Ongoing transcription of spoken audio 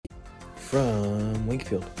From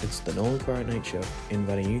Wakefield, it's the Nolan Car Night Show,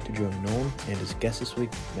 inviting you to join Nolan and his guest this week,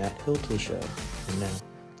 Matt Hill, to the show. And now,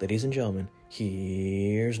 ladies and gentlemen,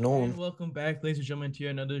 here's Nolan. And welcome back, ladies and gentlemen, to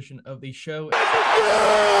another edition of the show.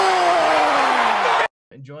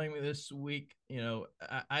 Enjoying me this week,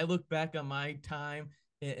 I look back on my time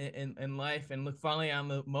in life and look fondly on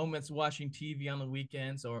the moments watching TV on the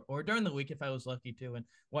weekends or during the week if I was lucky to, and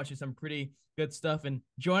watching some pretty good stuff. And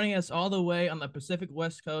joining us all the way on the Pacific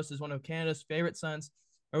West Coast is one of Canada's favorite sons,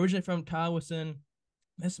 originally from Tawasin.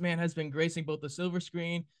 This man has been gracing both the silver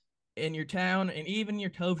screen in your town and even your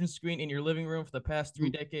television screen in your living room for the past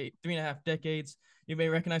 3.5 decades. You may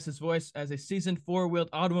recognize his voice as a seasoned four-wheeled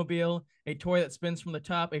automobile, a toy that spins from the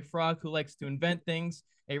top, a frog who likes to invent things,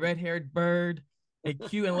 a red-haired bird, a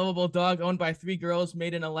cute and lovable dog owned by three girls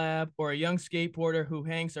made in a lab, or a young skateboarder who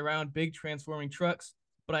hangs around big transforming trucks.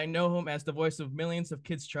 But I know him as the voice of millions of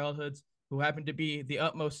kids' childhoods, who happened to be the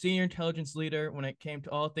utmost senior intelligence leader when it came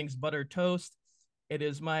to all things buttered toast. It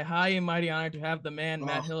is my high and mighty honor to have the man,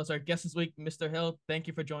 Matt Hill, as our guest this week. Mr. Hill, thank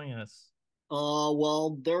you for joining us.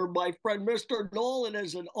 Well, there, my friend, Mr. Nolan,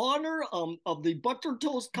 is an honor of the butter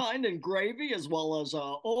toast kind and gravy, as well as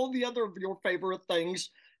all the other of your favorite things,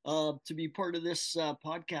 to be part of this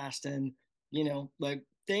podcast. And,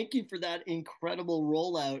 thank you for that incredible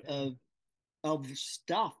rollout of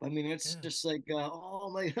stuff. I mean, it's just like,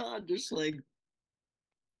 oh my God, just like,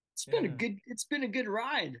 it's been a good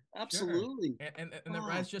ride. Absolutely. Sure. And the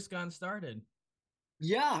ride's just gotten started.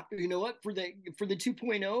 Yeah, you know what, for the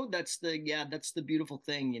 2.0, that's the beautiful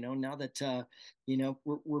thing, now that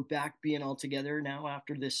we're back being all together now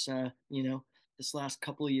after this this last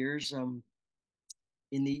couple of years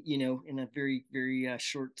in the in a very very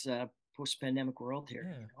short post-pandemic world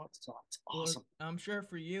here. It's awesome. Well, I'm sure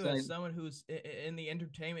for you, as someone who's in the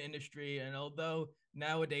entertainment industry, and although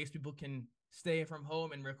nowadays people can stay from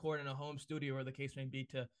home and record in a home studio or the case may be,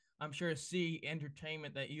 to I'm sure see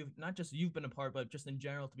entertainment that you've been a part, but just in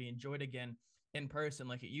general to be enjoyed again in person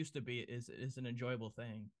like it used to be is an enjoyable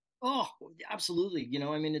thing. Oh, absolutely.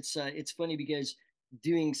 I mean, it's funny because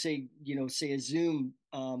doing, say a Zoom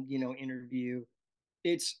interview,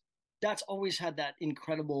 that's always had that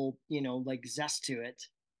incredible like zest to it.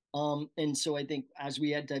 And so I think as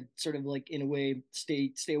we had to sort of like in a way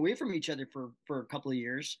stay away from each other for a couple of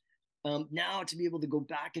years, now to be able to go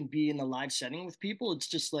back and be in the live setting with people, it's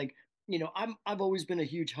just like, I've always been a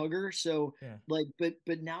huge hugger, so like, but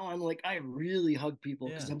now I'm like, I really hug people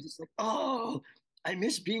because I'm just like, oh, I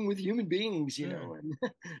miss being with human beings, and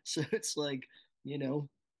so it's like,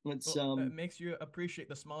 it's it makes you appreciate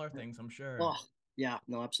the smaller things, I'm sure. Oh yeah,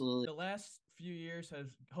 no, absolutely. The last few years has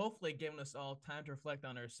hopefully given us all time to reflect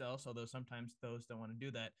on ourselves, although sometimes those don't want to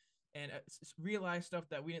do that, and realize stuff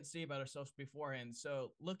that we didn't see about ourselves beforehand.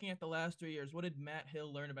 So looking at the last 3 years, what did Matt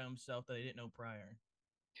Hill learn about himself that he didn't know prior?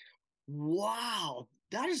 Wow,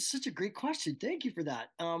 that is such a great question. Thank you for that.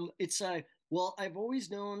 It's well, I've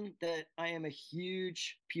always known that I am a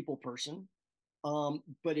huge people person,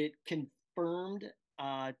 but it confirmed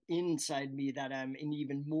inside me that I'm an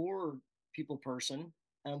even more people person,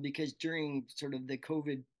 because during sort of the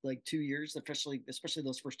COVID like 2 years, especially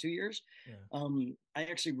those first 2 years, I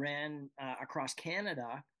actually ran across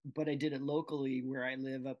Canada, but I did it locally where I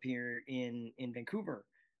live up here in Vancouver.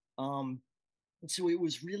 Um, so it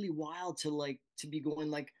was really wild to be going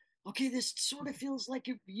like, okay, this sort of feels like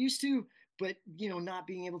it used to, but not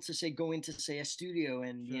being able to go into say a studio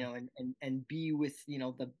and and be with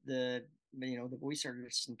the voice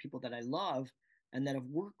artists and people that I love and that I've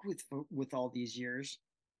worked with all these years.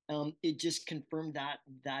 It just confirmed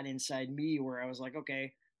that inside me where I was like,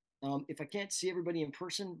 okay, if I can't see everybody in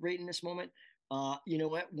person right in this moment, you know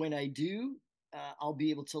what, when I do, I'll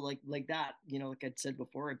be able to like that, like I'd said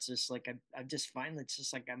before, it's just like I just find it's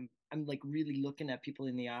just like I'm like really looking at people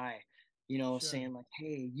in the eye, saying like,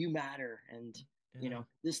 hey, you matter, and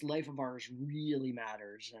this life of ours really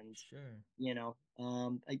matters, and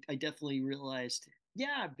I definitely realized,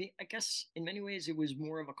 I guess in many ways it was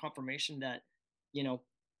more of a confirmation that,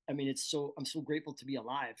 I mean, I'm so grateful to be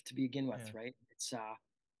alive to begin with, right? It's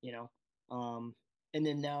you know, and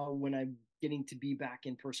then now when I'm getting to be back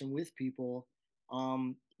in person with people,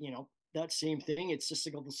 that same thing. It's just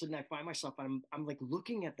like all of a sudden I find myself, I'm like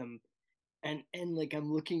looking at them and like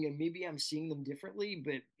I'm looking and maybe I'm seeing them differently,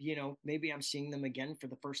 but maybe I'm seeing them again for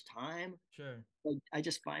the first time. Sure. Like I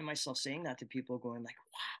just find myself saying that to people, going like,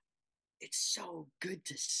 wow, it's so good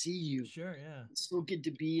to see you. Sure, yeah. It's so good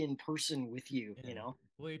to be in person with you,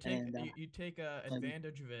 Well, you take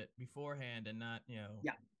advantage of it beforehand and not,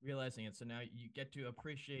 realizing it. So now you get to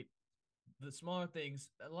appreciate the smaller things.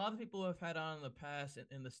 A lot of people have had on in the past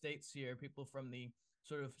in the States here, people from the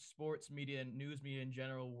sort of sports media and news media in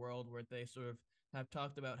general world, where they sort of have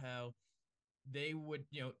talked about how they would,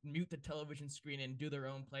 mute the television screen and do their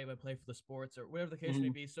own play-by-play for the sports or whatever the case may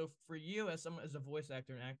Mhm. be. So for you, as someone as a voice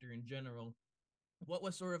actor and actor in general, what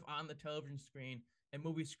was sort of on the television screen and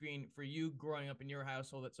movie screen for you growing up in your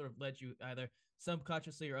household that sort of led you either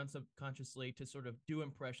subconsciously or unsubconsciously to sort of do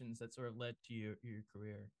impressions that sort of led to your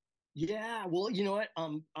career? Yeah, well, you know what?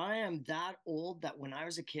 I am that old that when I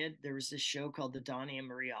was a kid, there was this show called the Donnie and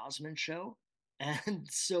Marie Osmond Show, and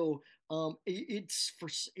so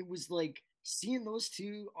it was like seeing those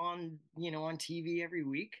two on on TV every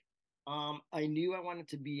week. I knew I wanted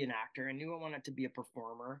to be an actor. I knew I wanted to be a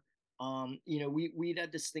performer. We'd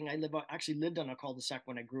had this thing. Actually lived on a cul-de-sac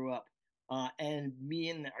when I grew up, and me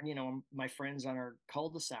and my friends on our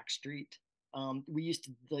cul-de-sac street we used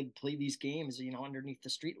to like play these games, underneath the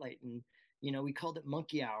streetlight, and we called it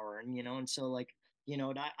Monkey Hour, and and so like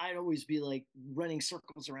I'd always be like running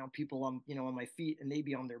circles around people on on my feet, and they'd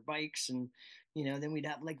be on their bikes, and then we'd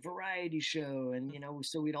have like variety show, and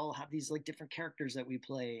so we'd all have these like different characters that we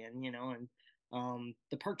play, and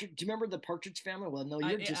the Partridge. Do you remember the Partridge Family? Well, no,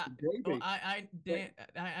 I you're yeah, just a baby. Dan,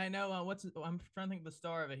 I know I'm trying to think of the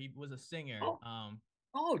star of it. He was a singer. Oh,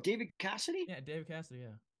 oh, David Cassidy. Yeah, David Cassidy.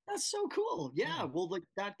 Yeah, That's so cool. Yeah. yeah. Well, like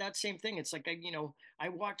that same thing. It's like I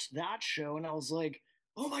watched that show and I was like,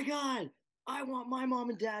 oh my God, I want my mom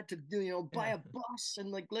and dad to buy Yeah. a bus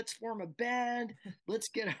and like let's form a band. Let's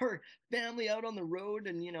get our family out on the road.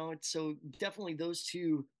 And it's so definitely those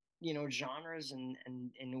two, genres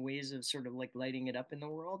and ways of sort of like lighting it up in the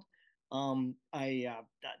world. I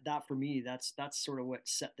that for me, that's sort of what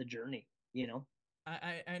set the journey, you know.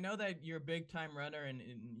 I know that you're a big time runner and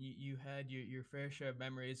you had your fair share of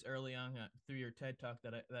memories early on through your TED talk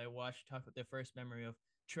that I watched. Talk about the first memory of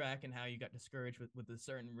track and how you got discouraged with a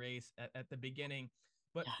certain race at the beginning.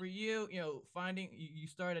 But Yeah. for you, finding you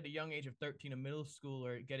started at a young age of 13, a middle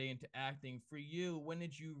schooler, getting into acting. For you, when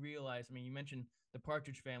did you realize? I mean, you mentioned the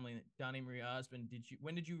Partridge Family, Donnie Marie Osmond.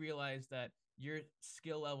 When did you realize that your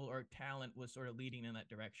skill level or talent was sort of leading in that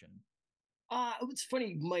direction? It was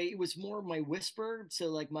funny. It was more my whisper. So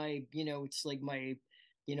like it's like my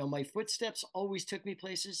footsteps always took me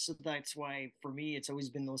places. So that's why for me, it's always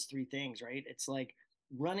been those three things, right? It's like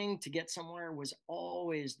running to get somewhere was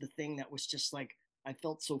always the thing that was just like I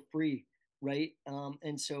felt so free, right?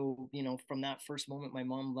 And so from that first moment, my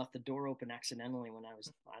mom left the door open accidentally when I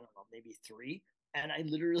was I don't know maybe three, and I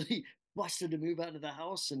literally busted to move out of the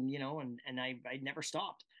house, and I never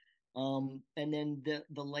stopped. And then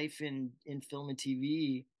the life in film and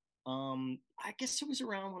TV. I guess it was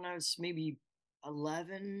around when I was maybe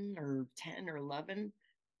 11 or 10 or 11.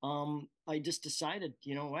 I just decided,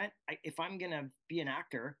 you know what? If I'm gonna be an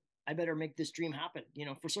actor, I better make this dream happen.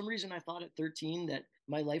 For some reason, I thought at 13 that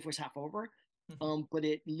my life was half over. But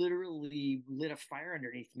it literally lit a fire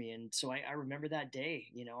underneath me, and so I remember that day.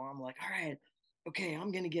 I'm like, all right, okay,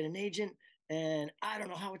 I'm gonna get an agent, and I don't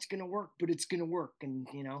know how it's gonna work, but it's gonna work, and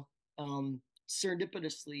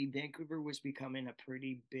serendipitously, Vancouver was becoming a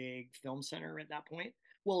pretty big film center at that point.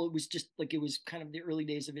 Well, it was just like it was kind of the early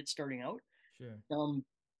days of it starting out. Sure.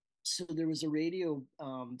 So there was a radio,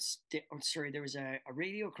 there was a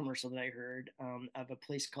radio commercial that I heard of a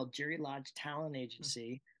place called Jerry Lodge Talent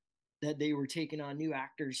Agency that they were taking on new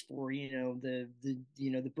actors for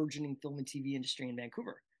the burgeoning film and TV industry in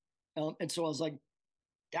Vancouver. And so I was like,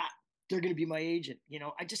 that they're going to be my agent.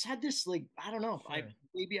 I just had this like I don't know. I Sure.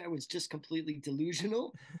 maybe I was just completely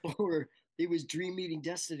delusional, or it was dream meeting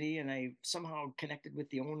destiny, and I somehow connected with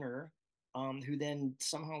the owner, who then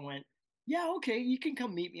somehow went, yeah, okay, you can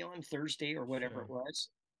come meet me on Thursday or whatever Sure. it was.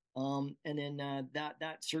 And then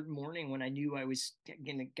that certain morning when I knew I was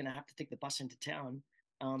gonna have to take the bus into town,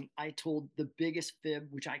 I told the biggest fib,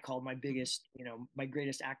 which I called my biggest, my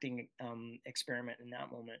greatest acting experiment in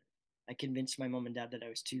that moment. I convinced my mom and dad that I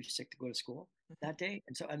was too sick to go to school that day.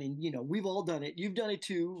 And so, I mean, we've all done it. You've done it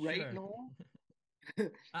too, right, Sure. Noel?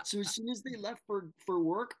 I, So as soon as they left for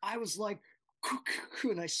work, I was like,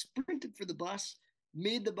 and I sprinted for the bus,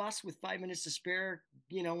 made the bus with 5 minutes to spare,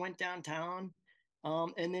 went downtown,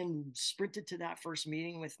 and then sprinted to that first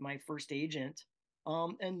meeting with my first agent,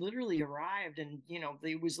 and literally arrived. And,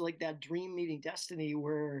 it was like that dream meeting destiny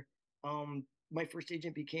where my first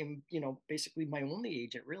agent became, basically my only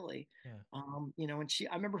agent, really. yeah. And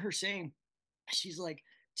I remember her saying, she's like,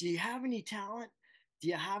 do you have any talent? Do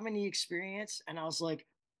you have any experience? And I was like,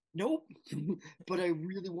 nope, but I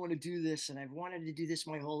really want to do this. And I've wanted to do this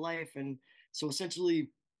my whole life. And so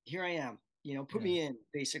essentially, here I am, put Yeah. me in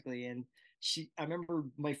basically. And I remember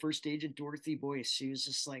my first agent, Dorothy Boyce, she was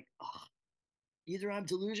just like, oh, either I'm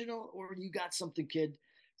delusional or you got something, kid.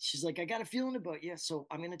 she's like, I got a feeling about you, so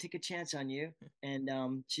I'm gonna take a chance on you.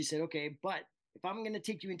 And she said, okay, but if I'm gonna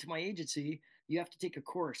take you into my agency, you have to take a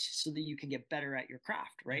course so that you can get better at your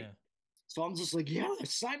craft, right? Yeah. So I'm just like, yeah,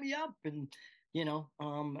 sign me up. And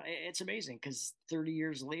it's amazing because 30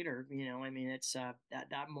 years later, I mean, it's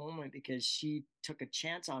that moment because she took a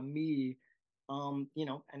chance on me,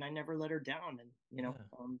 and I never let her down. And Yeah.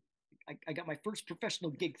 I got my first professional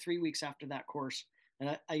gig 3 weeks after that course,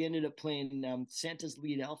 and I ended up playing Santa's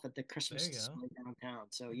lead elf at the There Christmas you go. display downtown.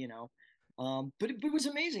 So but it was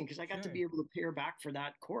amazing because I got to Sure. be able to pay her back for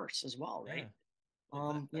that course as well, Yeah. right? That,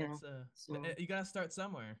 Um, you know, that's so you gotta start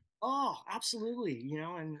somewhere. Oh, absolutely.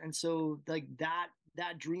 And so like that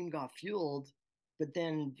dream got fueled, but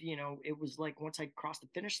then, it was like once I crossed the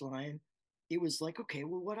finish line, it was like, okay,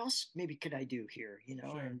 well, what else maybe could I do here?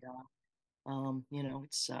 Sure.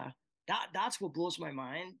 It's that's what blows my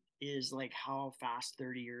mind is like how fast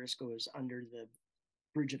 30 years goes under the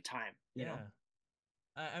bridge of time. Yeah.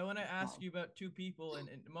 I want to ask Um, you about two people and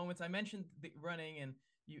moments. I mentioned the running, and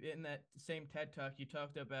you in that same TED talk you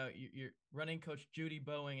talked about your running coach Judy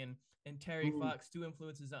Boeing and Terry mm, Fox, two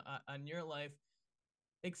influences on your life.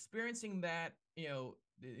 Experiencing that,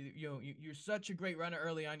 you're such a great runner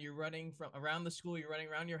early on. You're running from around the school, you're running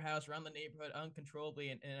around your house, around the neighborhood uncontrollably,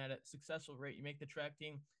 and at a successful rate. You make the track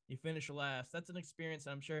team, you finish last. That's an experience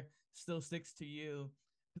I'm sure still sticks to you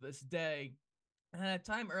to this day. And at a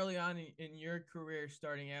time early on in your career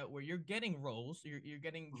starting out where you're getting roles, you're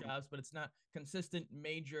getting mm, jobs, but it's not consistent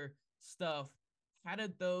major stuff. How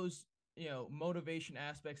did those, motivation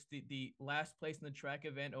aspects, the last place in the track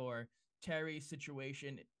event or Terry's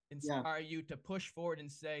situation yeah. inspire you to push forward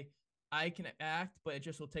and say, I can act, but it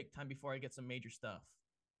just will take time before I get some major stuff?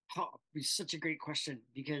 Oh, it's such a great question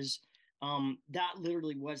because that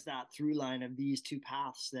literally was that through line of these two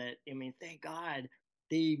paths that I mean, thank God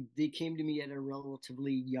they came to me at a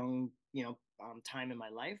relatively young, time in my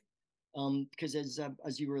life. Because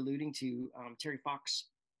as you were alluding to, Terry Fox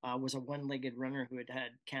was a one-legged runner who had had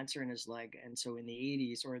cancer in his leg, and so in the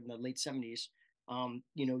 80s or in the late 70s,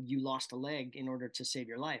 you lost a leg in order to save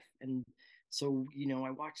your life. And so,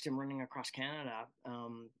 I watched him running across Canada.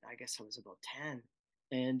 I guess I was about 10,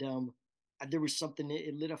 and there was something,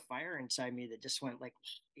 it lit a fire inside me that just went like,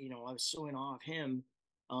 I was so in awe of him.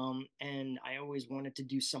 And I always wanted to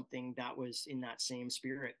do something that was in that same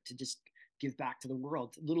spirit to just give back to the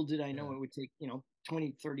world. Little did I know Yeah, it would take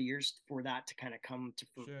 20, 30 years for that to kind of come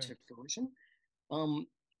sure. to fruition. um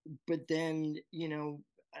but then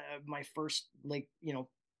my first, like,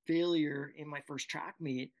 failure in my first track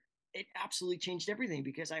meet, it absolutely changed everything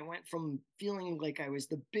because I went from feeling like I was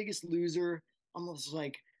the biggest loser, almost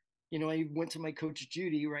like, I went to my coach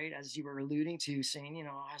Judy, right, as you were alluding to, saying,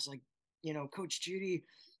 I was like, Coach Judy,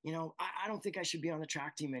 I don't think I should be on the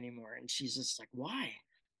track team anymore. And she's just like, why?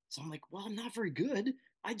 So I'm like, well, I'm not very good.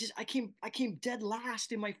 I came dead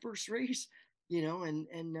last in my first race,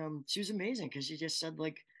 and she was amazing because she just said,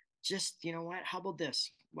 like, just, what, how about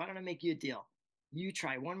this, why don't I make you a deal? You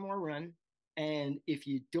try one more run, and if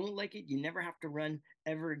you don't like it, you never have to run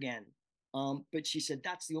ever again. But she said,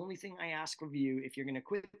 that's the only thing I ask of you. If you're going to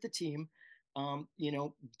quit the team,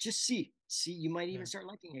 just see, you might Yeah. even start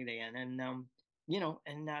liking it again.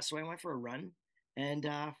 And so I went for a run, and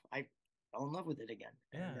I fell in love with it again.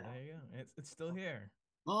 Yeah, And there you go. It's still here.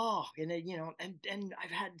 Oh, and then, and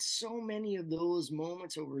I've had so many of those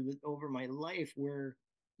moments over my life where,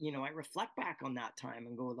 I reflect back on that time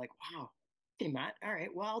and go like, wow, hey Matt, all right,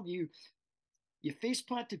 well, you face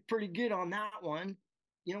planted pretty good on that one.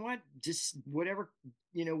 You know what? Just whatever,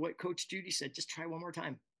 what Coach Judy said, just try one more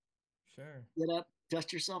time. Sure. Get up,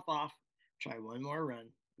 dust yourself off, try one more run,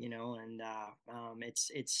 and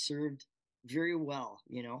it's served very well,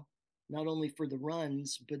 not only for the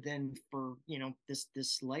runs, but then for,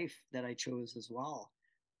 this life that I chose as well.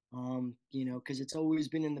 Because it's always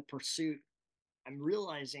been in the pursuit, I'm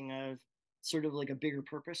realizing, of sort of like a bigger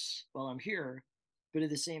purpose while I'm here, but at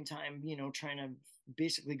the same time, trying to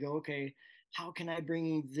basically go, okay, how can I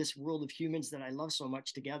bring this world of humans that I love so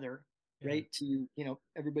much together, Yeah. right? To,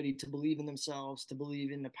 everybody to believe in themselves, to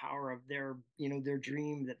believe in the power of their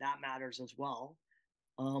dream, that matters as well.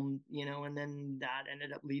 And then that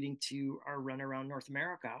ended up leading to our run around North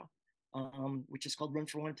America, which is called Run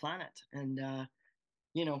for One Planet. And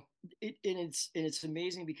you know, it's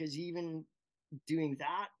amazing because even doing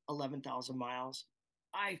that 11,000 miles,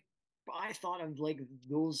 I I thought of like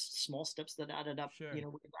those small steps that added up, Sure. way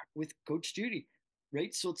back with Coach Judy,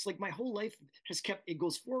 right? So it's like my whole life has kept, it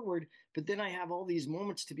goes forward, but then I have all these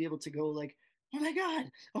moments to be able to go like, oh my God,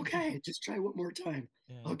 okay, just try one more time.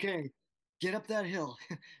 Yeah. Okay, get up that hill,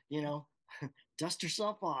 you know, dust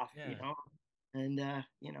yourself off, Yeah. And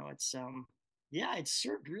it's yeah, it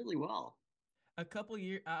served really well. A couple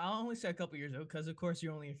years, I'll only say a couple years ago, because of course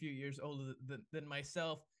you're only a few years older than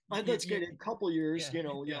myself. That's good. A couple years, Yeah,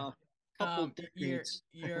 yeah. yeah, couple Your decades.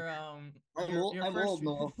 your your I'm first old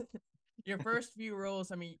now. your first few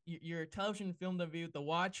roles. I mean, your television film debut, The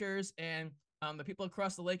Watchers, and The People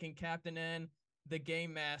Across the Lake, and Captain N, The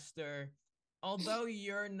Game Master. Although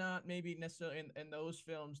you're not maybe necessarily in those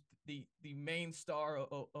films the main star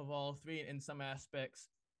of all three in some aspects,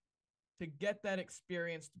 to get that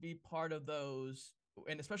experience to be part of those,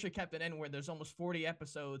 and especially Captain N, where there's almost 40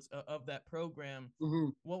 episodes of that program. Hmm.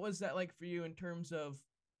 What was that like for you in terms of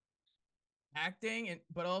acting, and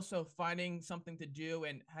but also finding something to do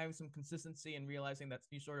and having some consistency and realizing that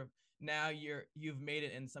you sort of now you've made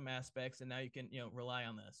it in some aspects, and now you can rely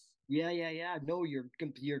on this. Yeah. No,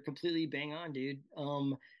 you're completely bang on, dude.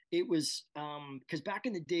 It was because back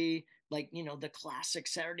in the day, like the classic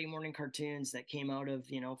Saturday morning cartoons that came out of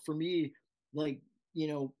for me, like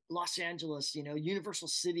Los Angeles, Universal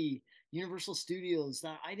City, Universal Studios.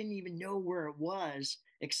 That I didn't even know where it was,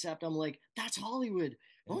 except I'm like, that's Hollywood.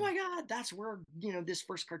 Oh Yeah, my God, that's where this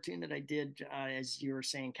first cartoon that I did, as you were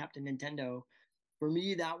saying, Captain Nintendo. For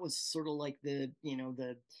me, that was sort of like the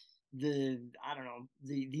I don't know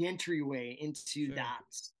the entryway into sure.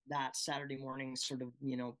 that Saturday morning sort of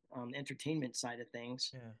entertainment side of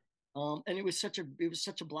things. Yeah, And it was such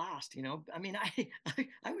a blast. I mean,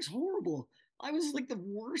 I was horrible. I was like the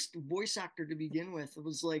worst voice actor to begin with. It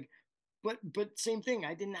was like, but same thing.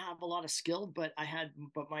 I didn't have a lot of skill, but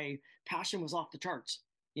my passion was off the charts.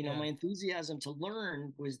 yeah, My enthusiasm to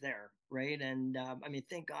learn was there, right? And I mean,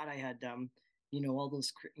 thank God I had all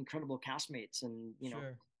those incredible castmates and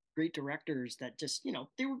sure. great directors that just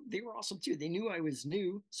they were awesome too. They knew I was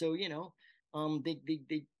new, so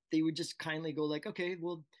they would just kindly go like, okay,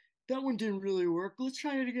 well that one didn't really work. Let's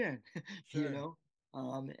try it again. you Sure. know,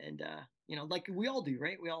 and like we all do,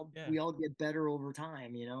 right? We all Yeah, we all get better over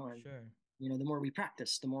time, and sure. the more we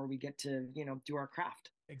practice, the more we get to do our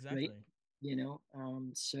craft, right? Exactly.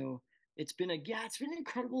 So it's been an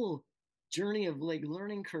incredible journey of like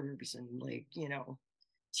learning curves and like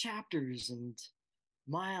chapters and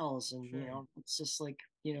miles, and Sure. it's just like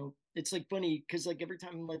it's like funny because like every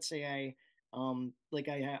time, let's say I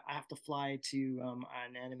have to fly to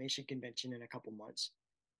an animation convention in a couple months.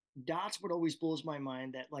 That's what always blows my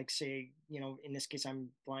mind, that like say in this case I'm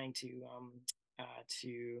flying uh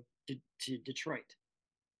to to Detroit,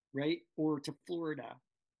 right, or to Florida.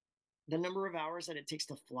 The number of hours that it takes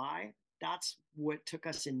to fly, that's what took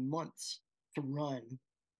us in months to run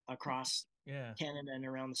across Yeah. Canada and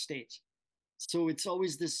around the States. So it's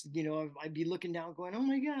always this, I'd be looking down going, oh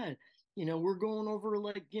my God, we're going over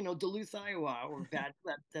like, Duluth, Iowa, or bad.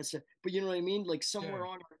 That's it. But you know what I mean? Like somewhere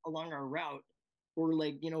Sure. along our route, or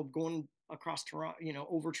like, going across Toronto,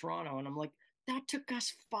 over Toronto. And I'm like, that took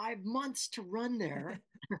us 5 months to run there.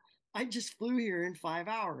 I just flew here in 5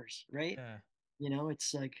 hours, right? Yeah.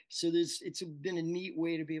 It's like, so it's been a neat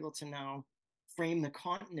way to be able to now frame the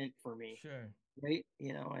continent for me, Sure. right?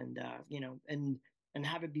 And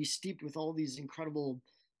have it be steeped with all these incredible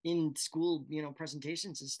in school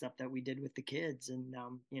presentations and stuff that we did with the kids, and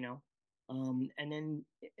and then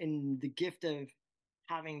in the gift of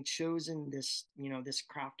having chosen this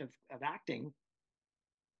craft of acting,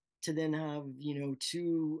 to then have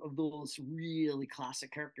two of those really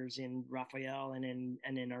classic characters in Raphael and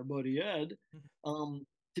in our buddy Ed, um,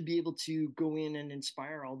 to be able to go in and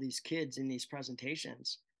inspire all these kids in these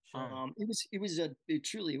presentations. Sure. It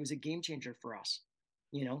was a game changer for us,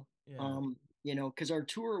 you know, Yeah. because our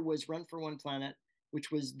tour was Run for One Planet,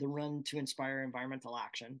 which was the run to inspire environmental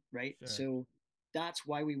action, right? Sure. So that's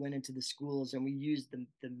why we went into the schools and we used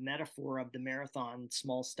the metaphor of the marathon,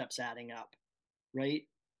 small steps adding up, right?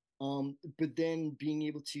 But then being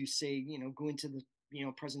able to say, go into the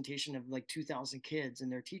presentation of like 2,000 kids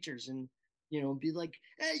and their teachers, and be like,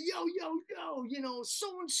 hey, yo,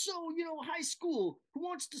 so and so, high school, who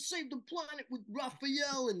wants to save the planet with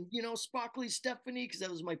Raphael and Sparkly Stephanie, because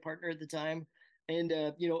that was my partner at the time, and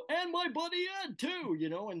and my buddy Ed too,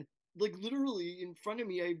 and like literally in front of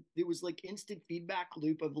me, it was like instant feedback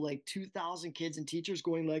loop of like 2,000 kids and teachers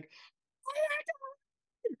going like,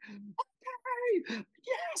 okay,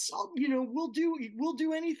 yes, we'll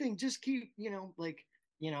do anything. Just keep, like,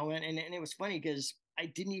 and it was funny because I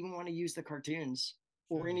didn't even want to use the cartoons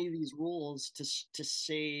or Sure. any of these rules to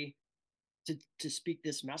say to speak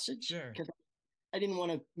this message, Sure. because I didn't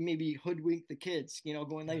want to maybe hoodwink the kids, going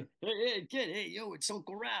Sure. like, hey, kid, hey, yo, it's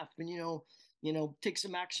Uncle Raph, and take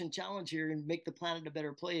some action challenge here and make the planet a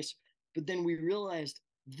better place. But then we realized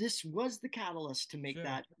this was the catalyst to make Sure.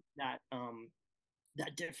 that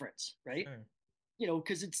difference, right? Sure.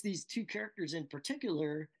 because it's these two characters in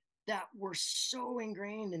particular that were so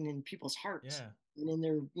ingrained in people's hearts Yeah. and in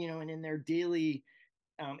their, and in their daily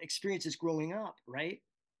experiences growing up, right?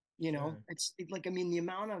 Sure. Like, I mean, the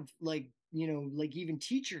amount of like, like even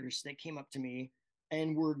teachers that came up to me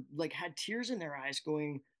and were like, had tears in their eyes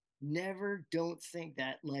going, never, don't think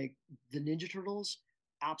that like the Ninja Turtles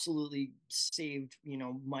absolutely saved,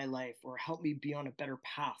 my life or helped me be on a better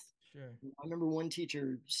path. Sure. I remember one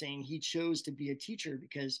teacher saying he chose to be a teacher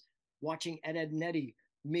because watching Ed and Eddie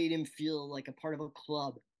made him feel like a part of a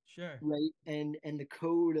club, Sure. right? And the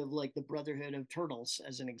code of like the Brotherhood of Turtles,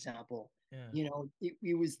 as an example. Yeah.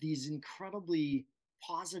 It was these incredibly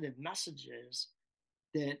positive messages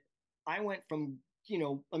that I went from,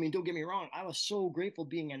 I mean, don't get me wrong, I was so grateful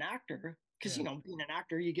being an actor because, Yeah. being an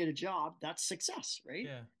actor, you get a job, that's success, right?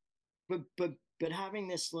 Yeah. But having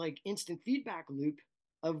this like instant feedback loop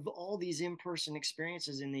of all these in-person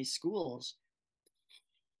experiences in these schools,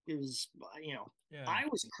 it was, Yeah. I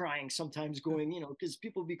was crying sometimes going, because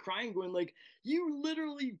people be crying going like, you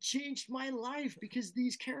literally changed my life because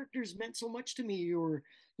these characters meant so much to me, or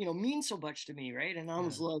mean so much to me, right? And I Yeah.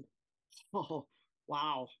 was like, oh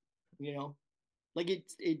wow, you know like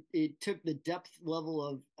it took the depth level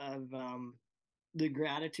of the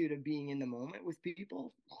gratitude of being in the moment with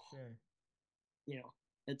people. Sure. you know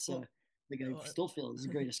it's Well, like I uh, still feel it's the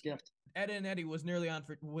greatest gift. Ed and Eddie was nearly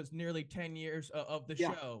 10 years of the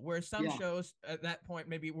Yeah, show, where some yeah. shows at that point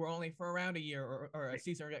maybe were only for around a year, or a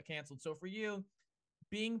season or got canceled. So for you,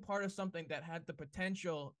 being part of something that had the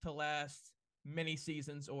potential to last many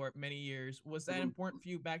seasons or many years, was that Mhm. important for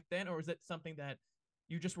you back then, or was it something that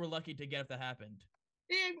you just were lucky to get if that happened?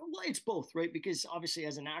 Well, it's both, right? Because obviously,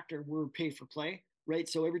 as an actor, we're pay for play, right?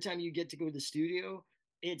 So every time you get to go to the studio,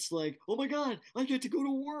 it's like, oh my God, I get to go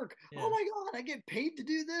to work. Oh Yeah. my God, I get paid to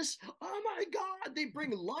do this. Oh my God, they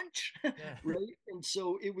bring lunch, Yeah. right? And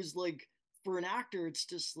so it was like, for an actor, it's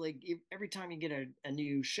just like every time you get a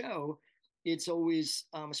new show, it's always,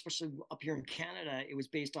 especially up here in Canada, it was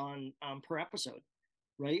based on per episode,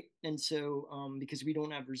 right? And so, because we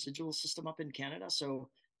don't have residual system up in Canada, so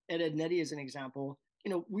Ed Nettie is an example.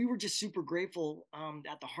 We were just super grateful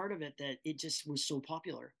at the heart of it that it just was so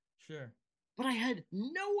popular. Sure. But I had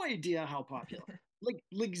no idea how popular,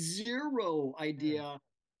 like zero Yeah. idea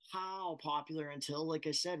how popular until, like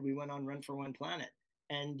I said, we went on Run for One Planet,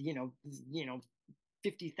 and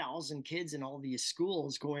 50,000 kids in all these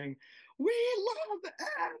schools going, "We love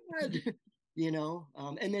Ed,"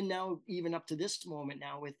 and then now even up to this moment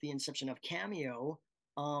now with the inception of Cameo,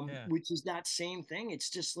 Yeah. which is that same thing. It's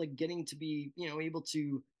just like getting to be, able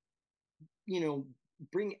to, you know,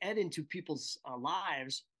 bring Ed into people's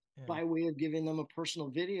lives Yeah. by way of giving them a personal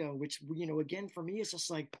video, which, again, for me, it's just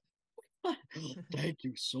like, thank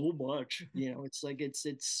you so much. It's like, it's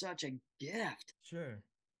such a gift, Sure.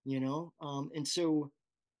 and so,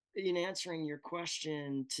 in answering your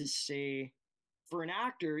question, to say, for an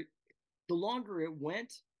actor, the longer it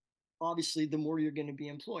went, obviously the more you're going to be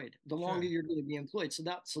employed, the longer Sure. you're going to be employed. So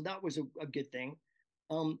that was a good thing.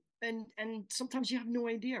 And sometimes you have no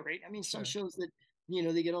idea, right? I mean, some Sure. shows that,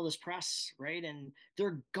 they get all this press, right? And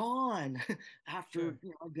they're gone after,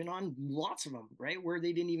 Sure. I've been on lots of them, right? Where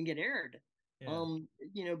they didn't even get aired.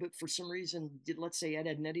 Yeah. But for some reason, let's say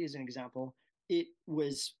Ed Nettie is an example. It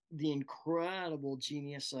was the incredible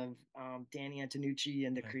genius of Danny Antonucci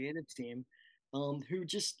and the Yeah. creative team, who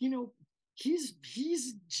just, he's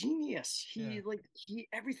genius. Yeah. He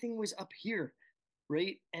everything was up here,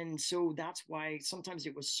 right? And so that's why sometimes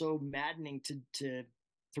it was so maddening to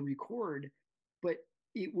record, but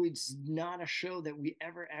it was not a show that we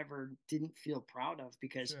ever didn't feel proud of,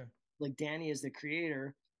 because Sure. like Danny is the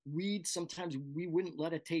creator, we wouldn't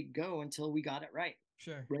let a take go until we got it right,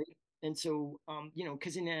 Sure. right? And so,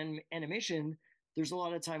 because in animation, there's a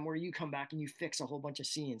lot of time where you come back and you fix a whole bunch of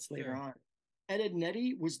scenes later Sure. on. Ed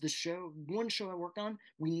Nettie was the one show I worked on.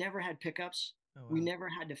 We never had pickups. Oh We wow. never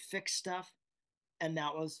had to fix stuff. And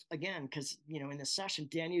that was, again, because, in the session,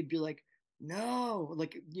 Danny would be like, no,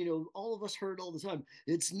 like, all of us heard all the time,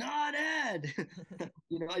 it's not Ed.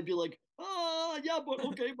 I'd be like, oh, yeah, but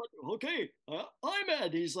okay, I'm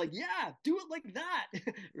Ed. He's like, yeah, do it like that.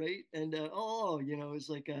 Right. And, it's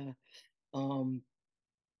um,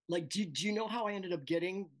 like, do you know how I ended up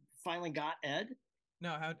finally got Ed? No,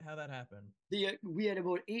 how that happened? We had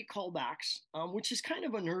about 8 callbacks, which is kind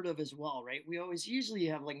of unheard of as well, right? We always usually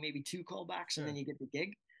have like maybe 2 callbacks and then Sure. you get the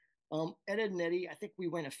gig. Ed and Eddie, I think we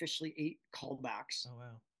went officially 8 callbacks, Oh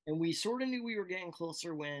wow. and we sort of knew we were getting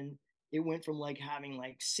closer when it went from like having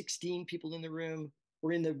like 16 people in the room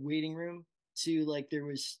or in the waiting room to like there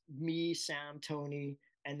was me, Sam, Tony.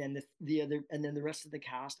 and then the other, and then the rest of the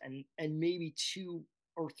cast, and maybe 2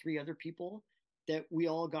 or 3 other people, that we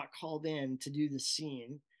all got called in to do the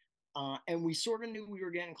scene. And we sort of knew we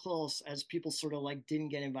were getting close as people sort of like didn't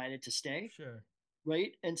get invited to stay, Sure.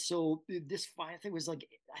 right? And so this final thing was like,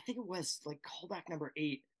 I think it was like callback number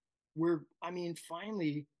 8, where I mean,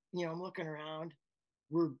 finally, I'm looking around,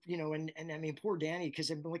 we're, and I mean, poor Danny,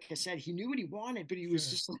 because like I said, he knew what he wanted, but he was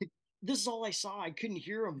Sure. just like, this is all I saw. I couldn't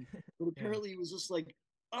hear him, but Yeah. apparently he was just like,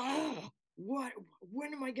 ah, what?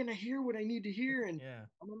 When am I gonna hear what I need to hear? And Yeah.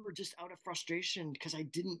 I remember just out of frustration because I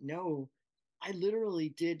didn't know. I literally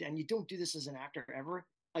did, and you don't do this as an actor ever.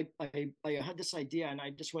 I had this idea, and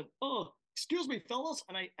I just went, oh, excuse me, fellas,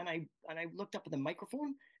 and I looked up at the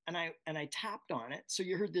microphone, and I tapped on it. So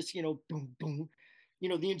you heard this, boom, boom.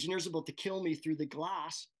 The engineer's about to kill me through the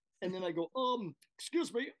glass, and then I go,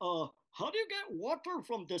 excuse me, how do you get water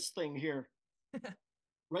from this thing here?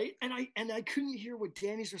 Right? And I couldn't hear what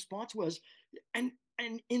Danny's response was, and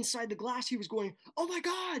inside the glass he was going, oh my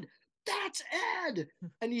god, that's Ed.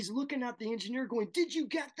 And he's looking at the engineer going, did you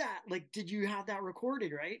get that? Like, did you have that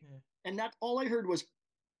recorded? Right? Yeah. And that all I heard was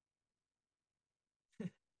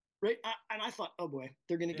right. And I thought, oh boy,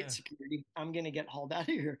 they're gonna get Yeah. security, I'm gonna get hauled out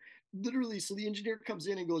of here, literally. So the engineer comes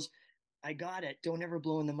in and goes, I got it, don't ever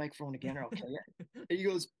blow in the microphone again or I'll kill you. And he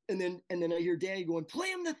goes, and then I hear Danny going, play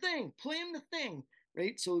him the thing, play him the thing.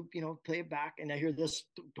 Right? So, play it back, and I hear this,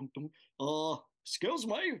 excuse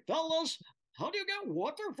me, fellas, how do you get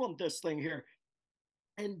water from this thing here?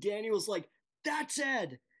 And Danny was like, that's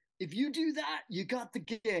Ed. If you do that, you got the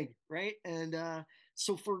gig, right? And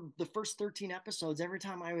so for the first 13 episodes, every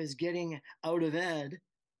time I was getting out of Ed,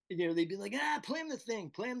 they'd be like, play him the thing,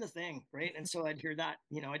 play him the thing, right? And so I'd hear that,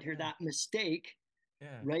 I'd hear Yeah. that mistake,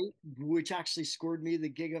 Yeah. right? Which actually scored me the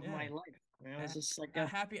gig of Yeah. my life. It was just like a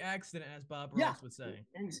happy accident, as Bob yeah, Ross would say.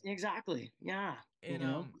 exactly. Yeah. And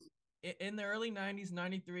in the early 90s,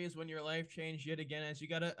 93 is when your life changed yet again, as you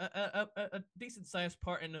got a decent sized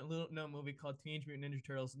part in a little known movie called Teenage Mutant Ninja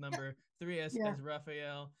Turtles number 3 as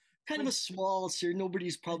Raphael. Kind of a small series.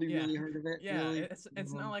 Nobody's probably really heard of it. Yeah, really.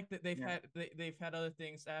 It's not like that they've had other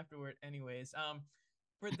things afterward anyways.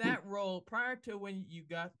 For that role, prior to when you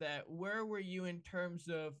got that, where were you in terms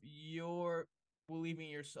of your believing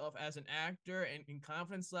yourself as an actor and in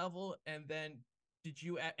confidence level? And then did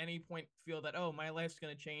you at any point feel that, oh, my life's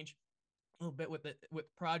gonna change a little bit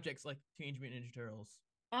with projects like Teenage Mutant Ninja Turtles?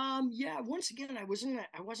 Yeah, once again, I wasn't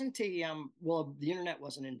well, the internet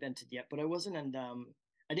wasn't invented yet, but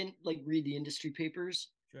I didn't like read the industry papers,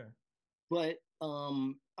 Sure. but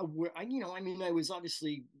I was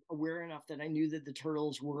obviously aware enough that I knew that the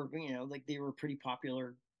Turtles were, like they were a pretty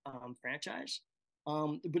popular franchise.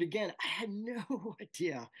 But again, I had no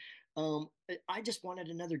idea. I just wanted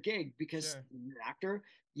another gig because Sure. you're an actor,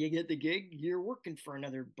 you get the gig, you're working for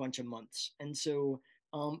another bunch of months. And so,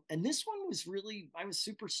 and this one was really, I was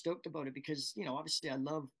super stoked about it because, obviously I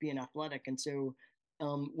love being athletic. And so,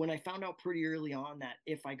 when I found out pretty early on that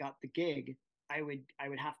if I got the gig, I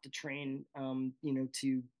would have to train,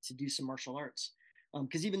 to do some martial arts.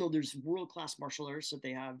 Because even though there's world class martial arts that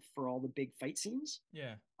they have for all the big fight scenes,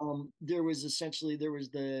 Yeah. there was the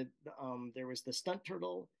stunt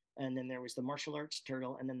turtle, and then there was the martial arts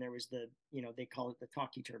turtle, and then there was they call it the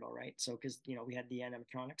talkie turtle, right? So because we had the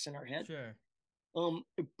animatronics in our head. Sure.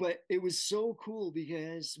 But it was so cool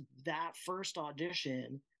because that first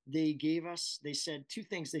audition, they said 2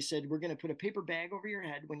 things. They said, we're going to put a paper bag over your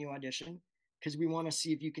head when you audition because we want to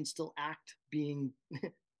see if you can still act being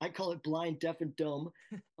I call it blind, deaf, and dumb,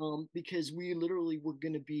 because we literally were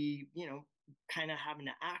going to be, kind of having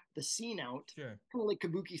to act the scene out, Sure. kind of like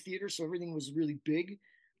kabuki theater. So everything was really big.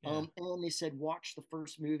 Yeah. And they said, watch the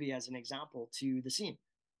first movie as an example to the scene.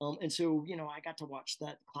 And so, I got to watch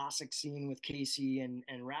that classic scene with Casey and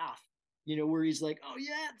Raph, where he's like, oh,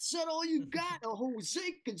 yeah, said all you got, a Jose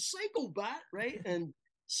Canseco bat, right? And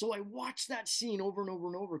so I watched that scene over and over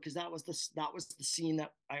and over because that was the scene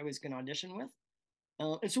that I was going to audition with.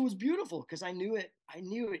 And so it was beautiful because I knew it,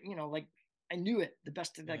 like I knew it the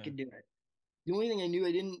best that I could do it. The only thing I knew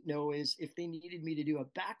I didn't know is if they needed me to do a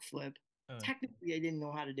backflip, technically I didn't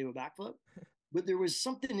know how to do a backflip, but there was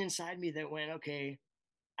something inside me that went, okay,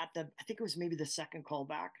 I think it was maybe the second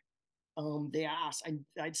callback. They asked,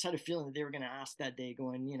 I just had a feeling that they were going to ask that day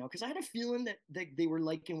going, because I had a feeling that they were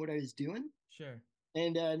liking what I was doing. Sure.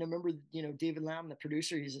 And I remember, David Lamb, the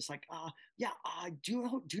producer, he's just like, yeah,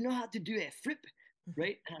 do you know how to do a flip?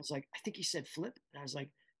 Right. And I was like, I think he said flip. And I was like,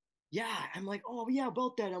 yeah. I'm like, oh yeah,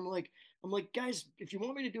 about that. I'm like, guys, if you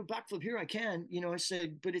want me to do a backflip here, I can. I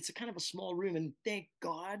said, but it's a kind of a small room. And thank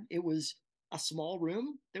God it was a small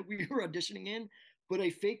room that we were auditioning in. But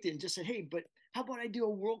I faked it and just said, hey, but how about I do a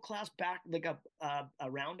world-class back, like a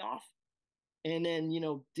round off? And then,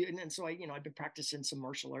 and then so I've been practicing some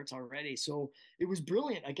martial arts already. So it was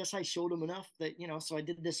brilliant. I guess I showed him enough that, so I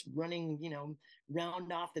did this running,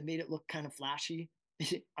 round off that made it look kind of flashy.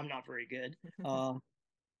 I'm not very good.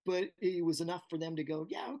 But it was enough for them to go,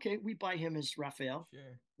 yeah, okay, we buy him as Raphael,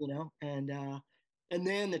 Sure. and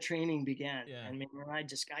then the training began. Yeah. And man, I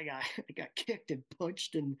got I got kicked and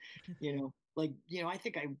punched, and I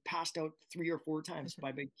think I passed out 3 or 4 times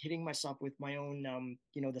by hitting myself with my own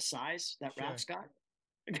the size that Sure. Raph's got.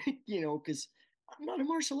 Because I'm not a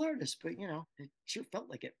martial artist, but it sure felt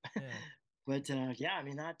like it. Yeah. But yeah, I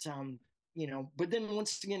mean that but then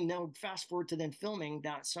once again, now fast forward to then filming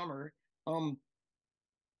that summer,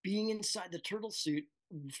 being inside the turtle suit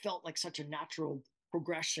felt like such a natural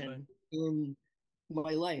progression Right. in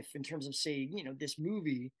my life in terms of, say, this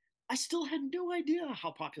movie. I still had no idea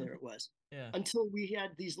how popular it was Yeah. until we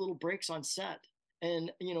had these little breaks on set.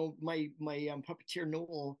 And my puppeteer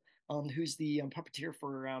Noel, who's the puppeteer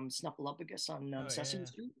for Snuffleupagus on Sesame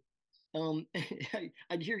Street,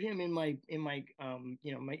 I'd hear him in my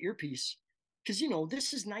my earpiece, because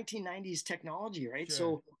this is 1990s technology, right? Sure.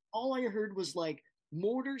 So all I heard was like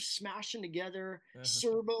motors smashing together, Uh-huh.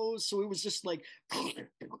 servos. So it was just like,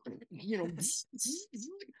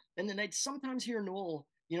 and then I'd sometimes hear Noel,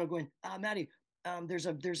 going, Maddie, there's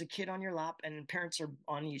a kid on your lap, and parents are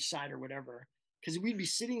on each side or whatever. Because we'd be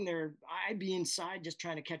sitting there, I'd be inside just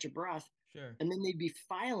trying to catch a breath. Sure. And then they'd be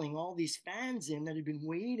filing all these fans in that had been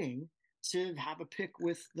waiting to have a pick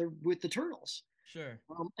with the turtles. Sure.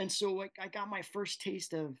 And so like I got my first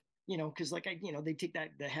taste of, because like they take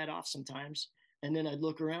the head off sometimes, and then I'd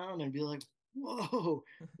look around and be like, whoa,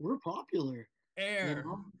 we're popular. Air. It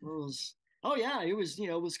was, oh yeah, it was it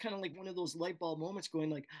was kind of like one of those light bulb moments, going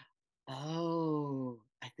like, oh,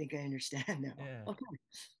 I think I understand now. Yeah. Okay,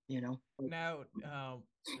 Now,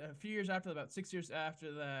 a few years after, about 6 years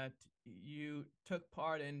after that, you took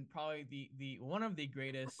part in probably the one of the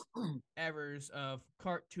greatest evers of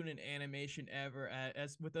cartoon and animation ever,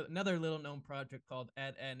 as with another little known project called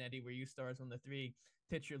Ed, Edd n Eddy, where you star as one of the 3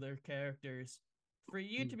 titular characters. For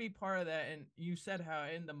you to be part of that, and you said how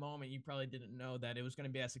in the moment you probably didn't know that it was going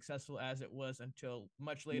to be as successful as it was until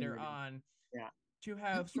much later on. Yeah. To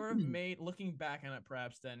have sort of made, looking back on it,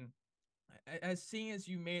 perhaps then, as seeing as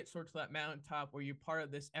you made it sort of that mountaintop where you're part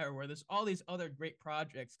of this era where there's all these other great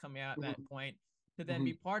projects coming out at that point, to then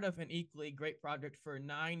be part of an equally great project for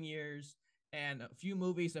 9 years and a few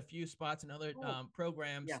movies, a few spots, and other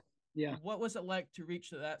programs. Yeah. What was it like to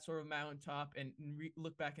reach to that sort of mountaintop and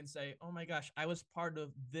look back and say, oh my gosh, I was part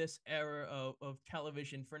of this era of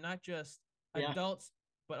television for not just adults,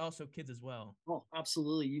 but also kids as well? Oh,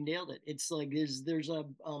 absolutely. You nailed it. It's like there's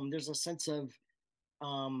a sense of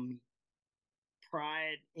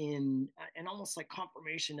pride in, and almost like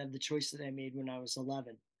confirmation of the choice that I made when I was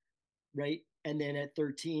 11, right? And then at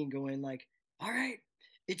 13 going like, all right,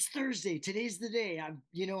 it's Thursday. Today's the day. I'm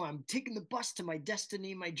taking the bus to my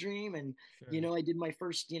destiny, my dream. And, Sure. I did my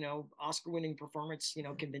first, Oscar winning performance,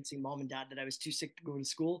 convincing mom and dad that I was too sick to go to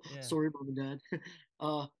school. Yeah. Sorry, mom and dad.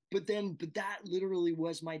 But that literally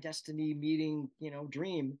was my destiny meeting,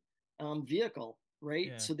 dream vehicle. Right.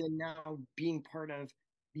 Yeah. So then now being part of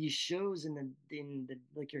these shows in the,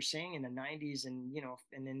 like you're saying, in the 90s and,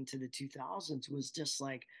 and into the 2000s was just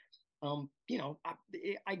like,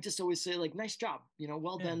 I just always say like, nice job,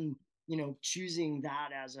 well done, choosing that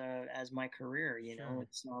as my career. Sure.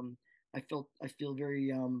 It's I feel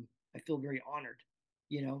very honored,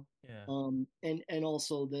 Yeah. And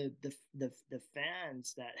also the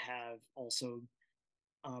fans that have also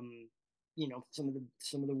some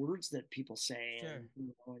of the words that people say. Sure.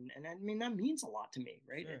 And I mean that means a lot to me,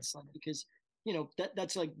 right? Sure. It's like, because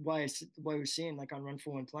that's like why we're saying, like, on Run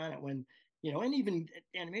for One Planet, when and even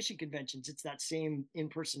animation conventions, it's that same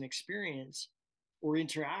in-person experience or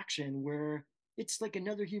interaction where it's like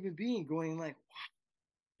another human being going like,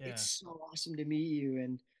 wow, it's so awesome to meet you,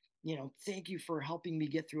 and thank you for helping me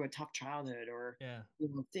get through a tough childhood, or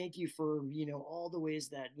thank you for all the ways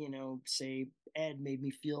that say Ed made me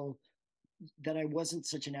feel that I wasn't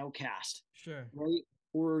such an outcast. Sure. Right.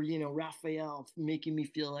 Or, Raphael making me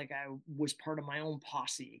feel like I was part of my own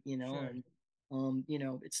posse, Sure. and,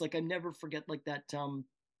 it's like, I never forget like that.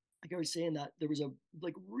 Like I was saying, that there was a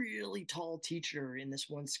like really tall teacher in this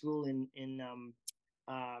one school in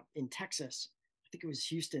Texas. I think it was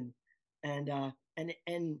Houston. And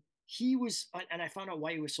he was, and I found out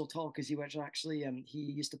why he was so tall, because he was actually he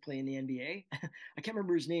used to play in the NBA. I can't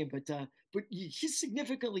remember his name, but he's a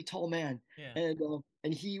significantly tall man.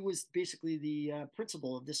 And he was basically the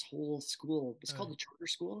principal of this whole school. It's called the charter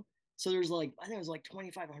school. So there's like, I think it was like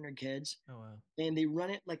 2,500 kids, Oh wow. and they run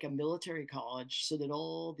it like a military college so that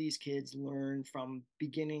all these kids learn from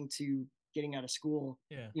beginning to getting out of school,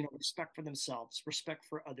 Yeah. respect for themselves, respect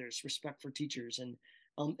for others, respect for teachers.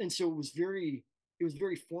 And so it was very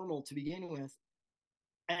formal to begin with.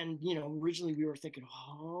 And originally we were thinking,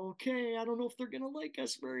 oh, okay, I don't know if they're gonna like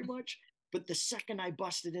us very much. But the second I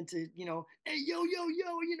busted into, hey, yo, yo,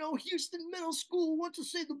 yo, Houston Middle School wants to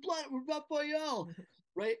say the planet with Raphael,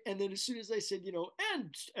 right? And then as soon as I said,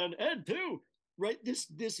 and Ed too, right?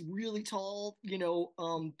 This really tall,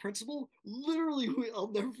 principal, literally, who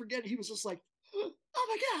I'll never forget, he was just like, oh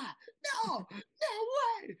my god, no,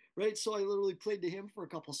 no way, right? So I literally played to him for a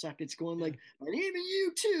couple seconds, going Yeah. like, and even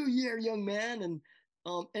you too, yeah, young man, and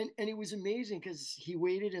it was amazing because he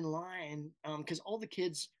waited in line, because all the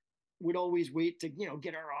kids would always wait to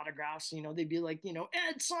get our autographs. They'd be like,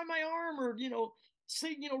 Ed, sign my arm, or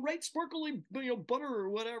say, write sparkly butter or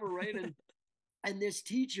whatever, right? And this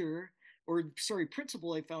teacher, or sorry,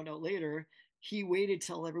 principal, I found out later, he waited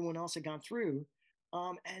till everyone else had gone through.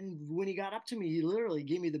 And when he got up to me, he literally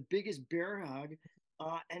gave me the biggest bear hug.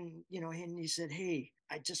 And he said, hey,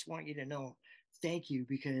 I just want you to know, thank you,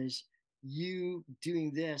 because you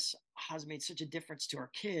doing this has made such a difference to our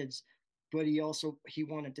kids. But he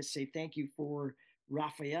wanted to say thank you for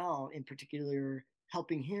Raphael in particular,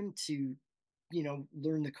 helping him to,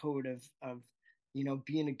 learn the code of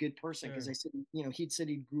being a good person. Because Sure. I said, he'd said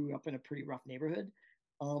he grew up in a pretty rough neighborhood.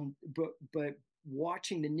 But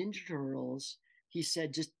watching the Ninja Turtles, he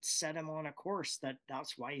said just set him on a course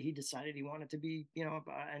that's why he decided he wanted to be,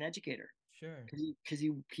 an educator. Sure. Because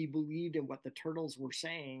he believed in what the turtles were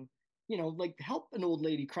saying, like help an old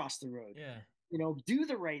lady cross the road, Yeah. do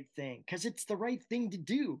the right thing because it's the right thing to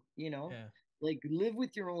do, Yeah. like live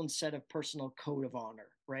with your own set of personal code of honor,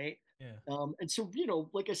 right? Yeah. And so,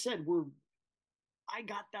 like I said, I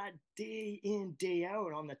got that day in, day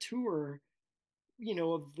out on the tour,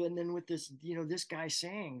 and then with this, this guy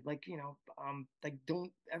saying, like, like,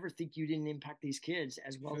 don't ever think you didn't impact these kids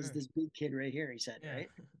as well as Sure. this big kid right here, he said, Yeah. right?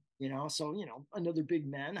 So, another big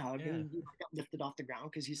man hug, Yeah. and I got lifted off the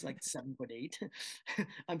ground because he's like 7'8".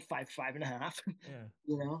 I'm 5'5.5".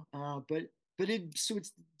 Yeah. But it's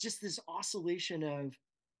just this oscillation of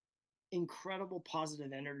incredible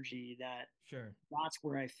positive energy Sure. that's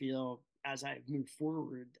where I feel as I move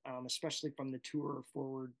forward, especially from the tour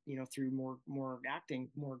forward, through more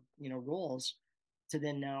acting, more roles, to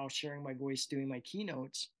then now sharing my voice, doing my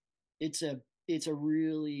keynotes. It's a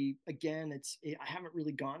really, again, I haven't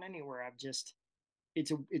really gone anywhere.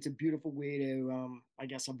 It's a beautiful way to, I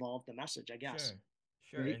guess, evolve the message, I guess.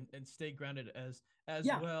 Sure, sure, Right? and stay grounded as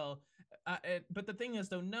Yeah. well. But the thing is,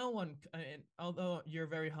 though, no one, and although you're a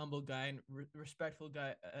very humble guy and respectful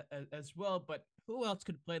guy as well, but who else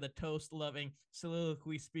could play the toast loving,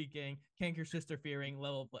 soliloquy speaking, canker sister fearing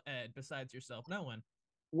level of Ed besides yourself? No one.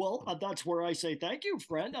 Well, that's where I say thank you,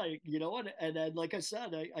 friend. And like I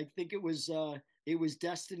said, I think it was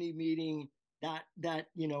destiny meeting that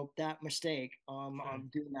mistake. Sure.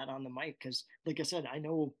 Doing that on the mic because, like I said, I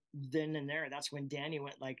know then and there. That's when Danny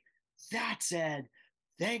went like, "That's Ed.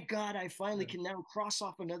 Thank God I finally Sure. can now cross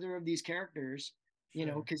off another of these characters."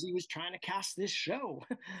 Sure. Because he was trying to cast this show.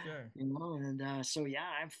 Sure. And so yeah,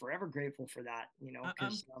 I'm forever grateful for that. I, I'm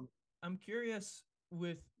Because I'm curious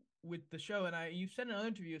with the show, and you said in other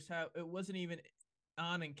interviews how it wasn't even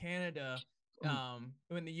on in Canada.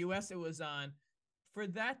 In the U.S. it was on. For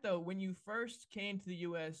that though, when you first came to the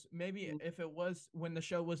U.S., maybe if it was when the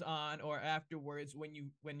show was on or afterwards, when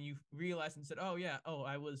you realized and said, "Oh yeah, oh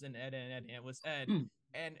I was in Ed and Ed, and it was Ed,"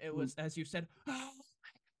 and it was as you said, "Oh."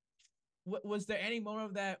 Was there any moment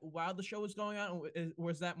of that while the show was going on, or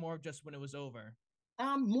was that more of just when it was over?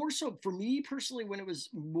 More so for me personally when it was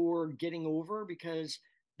more getting over because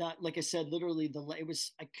that, like I said, literally it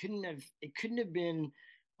was it couldn't have been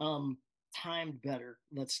um timed better.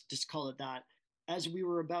 Let's just call it that. As we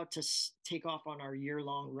were about to take off on our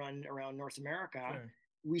year-long run around North America, Sure.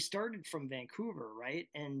 we started from Vancouver, right?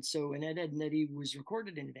 And so, and Ed and Eddie was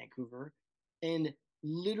recorded in Vancouver, and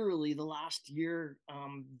literally the last year,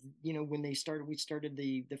 when we started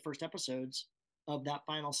the first episodes of that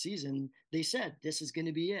final season, they said this is going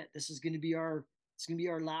to be it. This is going to be our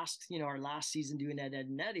last, our last season doing Ed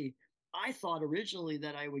and Eddie. I thought originally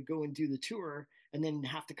that I would go and do the tour and then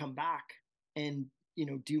have to come back and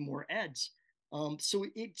do more Eds. So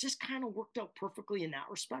it just kind of worked out perfectly in that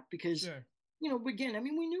respect because Sure. again, I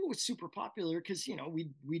mean, we knew it was super popular because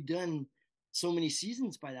we'd done so many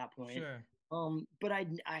seasons by that point. Sure. But I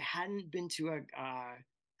hadn't been to I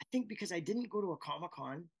think because I didn't go to a Comic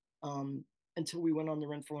Con until we went on the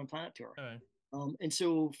Run for One Planet tour. All right. And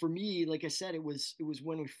so for me, like I said, it was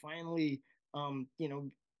when we finally,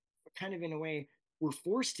 kind of in a way, were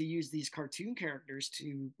forced to use these cartoon characters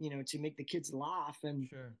to, to make the kids laugh and,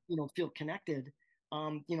 Sure. feel connected.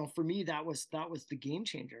 For me, that was the game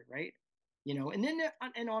changer, right? And then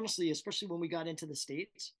and honestly, especially when we got into the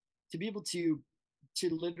States, to be able to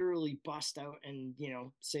literally bust out and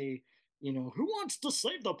say, who wants to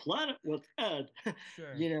save the planet with Ed,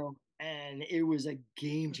 Sure. and it was a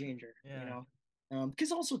game changer, Yeah.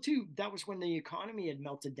 because also too, that was when the economy had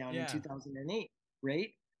melted down in Yeah. 2008,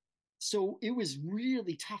 right? So it was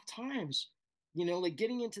really tough times, like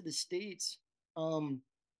getting into the States. um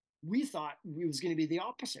we thought it was going to be the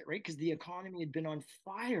opposite, right? Because the economy had been on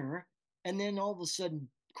fire, and then all of a sudden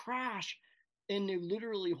crash, and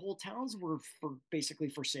literally whole towns were for basically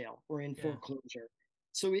for sale or in Yeah. foreclosure.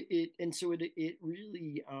 So it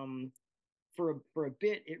really, for a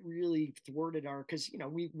bit, it really thwarted our, because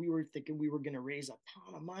we were thinking we were going to raise a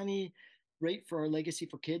ton of money, right, for our Legacy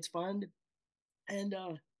for Kids fund. And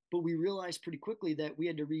but we realized pretty quickly that we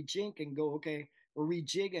had to rejig and go, okay, or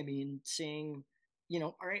rejig, I mean, saying,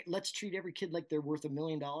 all right, let's treat every kid like they're worth $1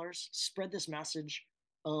 million, spread this message,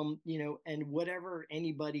 and whatever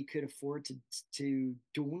anybody could afford to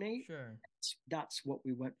donate, Sure. that's what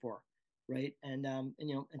we went for, right? And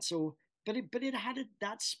so, but it had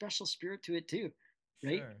that special spirit to it too,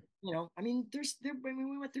 right? Sure. I mean, I mean,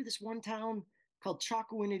 we went through this one town called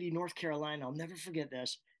Chalkawinity, North Carolina. I'll never forget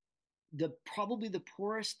this. Probably the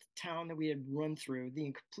poorest town that we had run through. The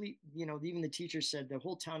incomplete, even the teacher said the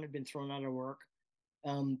whole town had been thrown out of work.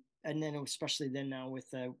 And then especially then now with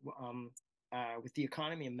the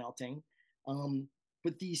economy melting. Um,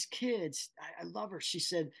 but these kids, I love her. She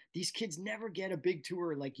said these kids never get a big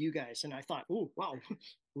tour like you guys. And I thought, oh wow,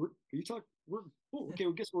 you talk? We're oh, okay.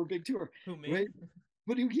 I guess we're a big tour, Who, me? right?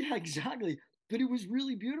 Yeah, exactly. But it was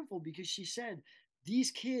really beautiful because she said these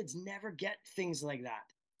kids never get things like that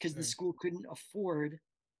because the Sure. school couldn't afford,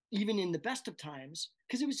 even in the best of times,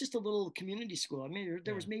 because it was just a little community school. I mean, there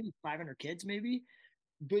Yeah. was maybe 500 kids, maybe.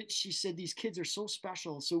 But she said these kids are so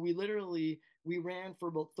special. So we ran for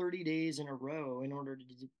about 30 days in a row in order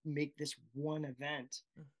to make this one event.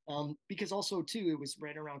 Because also too, it was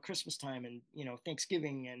right around Christmas time and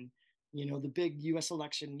Thanksgiving and the big U.S.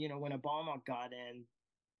 election. When Obama got in,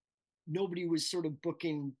 nobody was sort of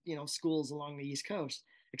booking schools along the East Coast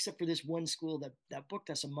except for this one school that booked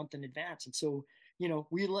us a month in advance. And so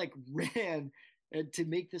we like ran to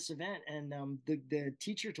make this event. And the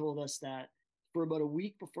teacher told us that for about a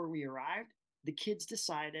week before we arrived, the kids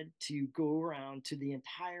decided to go around to the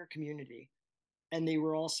entire community, and they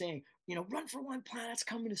were all saying, Run for One Planet's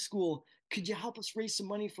coming to school. Could you help us raise some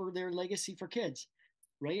money for their Legacy for Kids?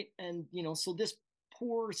 Right. And, so this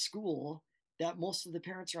poor school that most of the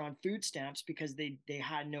parents are on food stamps because they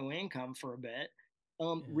had no income for a bit,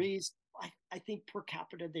 Yeah. raised, I think per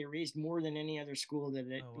capita, they raised more than any other school that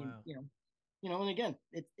it, Oh, wow. and again,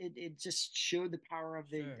 it just showed the power of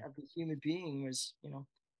the Sure. human being was,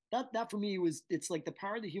 that for me was, it's like the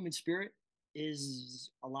power of the human spirit is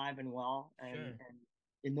alive and well. And Sure.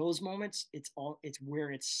 in those moments, it's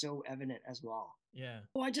where it's so evident as well. Yeah.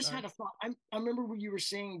 Oh, I just All had right. a thought. I remember what you were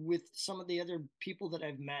saying with some of the other people that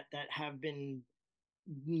I've met that have been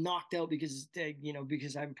knocked out because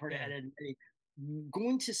because I'm part of Yeah. Ed,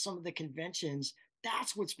 going to some of the conventions.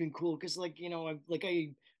 That's what's been cool because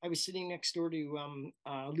I was sitting next door to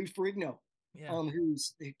Lou Ferrigno, Yeah.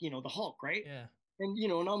 who's the Hulk, right? Yeah. And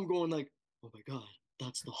and I'm going like, oh my god,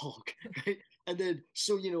 that's the Hulk, right? And then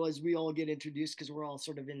so as we all get introduced, because we're all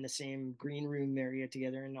sort of in the same green room area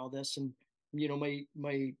together and all this, and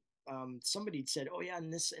my somebody said, oh yeah,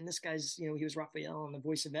 and this guy's he was Raphael and the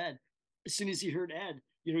voice of Ed. As soon as he heard Ed,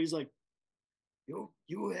 he's like,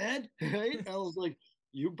 you Ed, right? And I was like,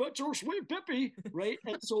 you bet your sweet Pippi, right?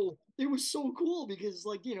 And so it was so cool because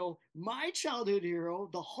my childhood hero,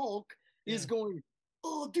 the Hulk, is Yeah. going,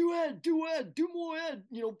 oh, do Ed, do more Ed,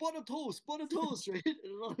 butter toast, right?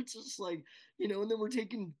 And it's just like, and then we're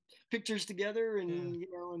taking pictures together, Yeah. and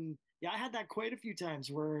and yeah, I had that quite a few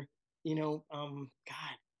times where,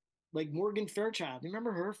 God, like Morgan Fairchild.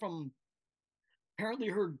 Remember her from, apparently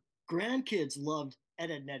her grandkids loved Ed,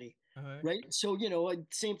 Edd n Eddy, All right. right? So,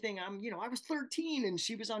 same thing. I was 13 and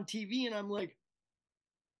she was on TV, and I'm like,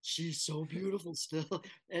 she's so beautiful still.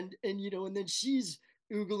 And then she's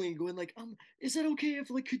oogling, going like, is it okay if,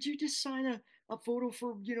 like, could you just sign a photo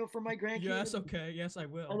for, for my grandkid? Yes. Okay. Yes, I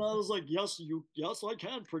And will. I was like, yes, I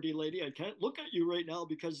can, pretty lady. I can't look at you right now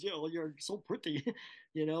because, you're so pretty,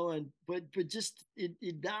 and, but just,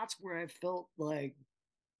 that's where I felt like,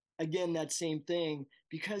 again, that same thing,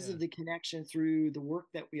 because Yeah. of the connection through the work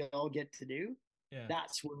that we all get to do. Yeah.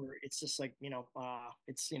 that's where it's just like,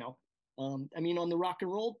 it's, I mean, on the rock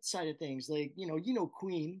and roll side of things, like,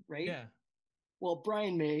 Queen, right? Yeah. Well,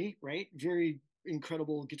 Brian May, right? Very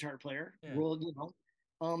incredible guitar player. Yeah. World,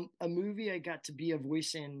 a movie I got to be a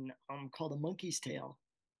voice in, called A Monkey's Tale.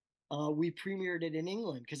 We premiered it in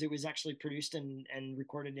England because it was actually produced and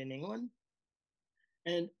recorded in England.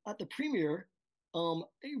 And at the premiere,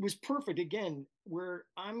 it was perfect. Again, where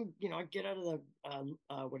I get out of the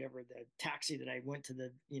whatever the taxi that I went to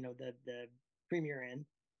the premiere in,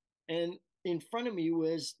 and in front of me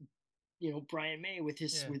was Brian May with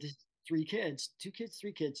his Yeah. three kids, two kids,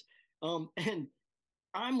 three kids, and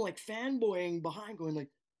I'm like fanboying behind, going like,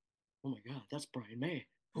 oh my god, that's Brian May.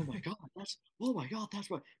 Oh my god, that's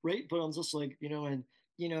what, right? But I'm just like, and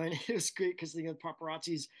it was great because the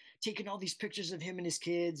paparazzi's taking all these pictures of him and his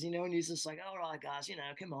kids, and he's just like, all right, guys,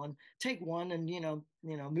 come on, take one and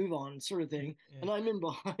move on, sort of thing. Yeah. And I'm in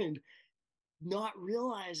behind, not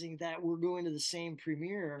realizing that we're going to the same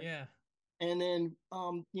premiere. Yeah. And then,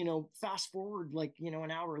 fast forward like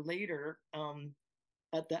an hour later,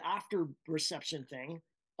 at the after reception thing,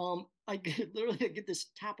 I get this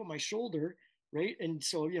tap on my shoulder, right? And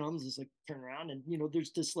so I'm just like turn around, and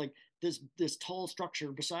there's this like this tall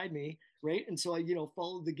structure beside me, right? And so I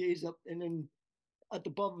follow the gaze up, and then at the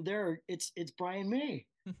above there, it's Brian May,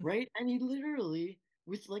 right? And he literally,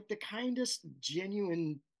 with like the kindest,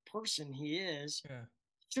 genuine person he is, Yeah.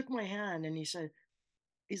 shook my hand, and he's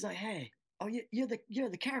like, hey. Oh, you're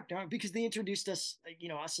the character, because they introduced us,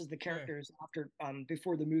 us as the characters after,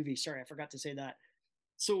 before the movie. Sorry, I forgot to say that.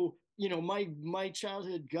 So my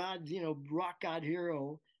childhood god, rock god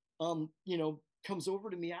hero, comes over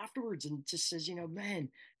to me afterwards and just says, man,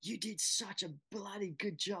 you did such a bloody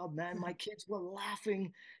good job, man. My kids were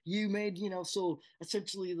laughing. You made, so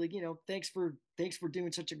essentially, like, thanks for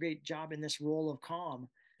doing such a great job in this role of Calm.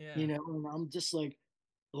 Yeah. And I'm just like,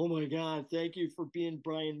 oh my god, thank you for being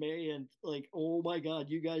Brian May, and like, oh my god,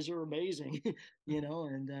 you guys are amazing. So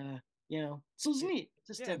it's neat.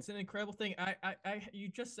 Just Yeah, it's an incredible thing. You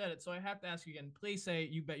just said it, so I have to ask you again. Please say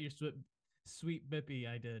you bet your sweet Bippy.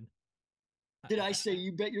 I did. Did I say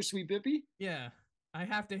you bet your sweet Bippy? Yeah, I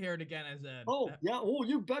have to hear it again as Ed. Oh yeah. Oh,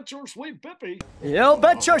 you bet your sweet Bippy. You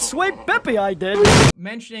bet your sweet Bippy I did.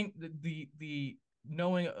 Mentioning the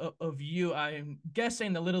knowing of you, I'm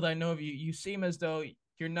guessing the little that I know of you, you seem as though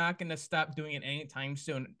you're not going to stop doing it anytime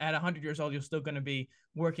soon. At 100 years old, you're still going to be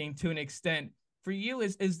working to an extent. For you,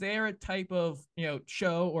 is there a type of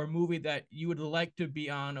show or movie that you would like to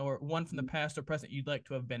be on, or one from the past or present you'd like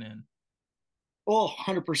to have been in? Oh,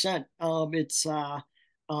 100%.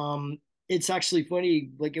 It's actually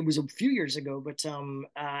funny. Like, it was a few years ago, but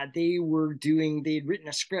they'd written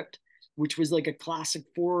a script, which was like a classic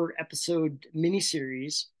 4-episode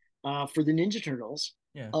miniseries for the Ninja Turtles.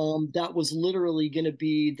 Yeah. That was literally going to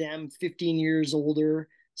be them 15 years older.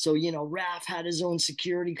 So, Raph had his own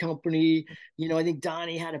security company. I think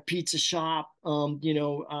Donnie had a pizza shop.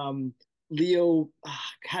 Leo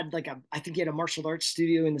had I think he had a martial arts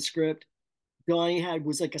studio in the script. Donnie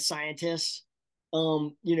was like a scientist,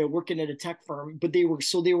 working at a tech firm, but they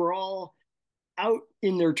were all out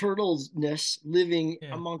in their turtlesness, living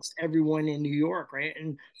Yeah. amongst everyone in New York, right?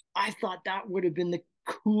 And I thought that would have been the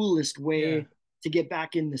coolest way to get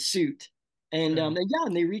back in the suit. And Sure. and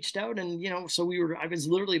they reached out, and so I was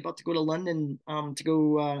literally about to go to London, to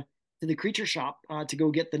go to the Creature Shop, to go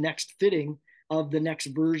get the next fitting of the next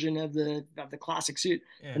version of the classic suit.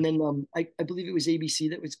 Yeah. And then I believe it was ABC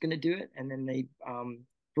that was going to do it, and then they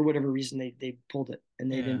for whatever reason they pulled it,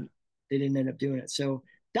 and they didn't end up doing it. So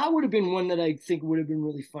that would have been one that I think would have been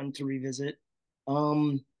really fun to revisit.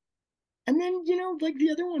 And then like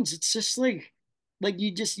the other ones, it's just like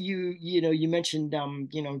you mentioned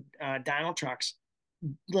Dino Trucks,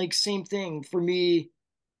 like same thing for me.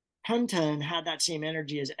 Hunton had that same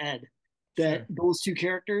energy as Ed. That those two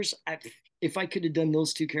characters, if I could have done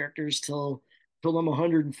those two characters till I'm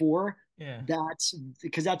 104, that's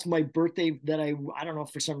because that's my birthday. That I don't know,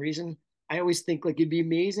 for some reason I always think like it'd be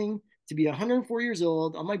amazing to be 104 years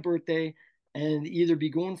old on my birthday and either be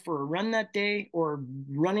going for a run that day or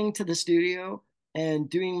running to the studio and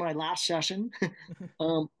doing my last session,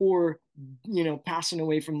 or passing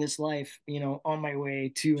away from this life, on my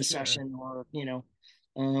way to a session, or the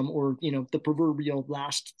proverbial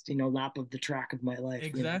last lap of the track of my life.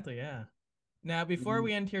 Exactly. Yeah. Now, before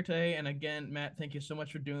we end here today, and again, Matt, thank you so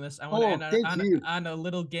much for doing this. I want to end on a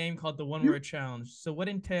little game called the One Word Challenge. So what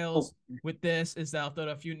entails with this is that I'll throw out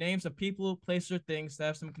a few names of people, places, or things that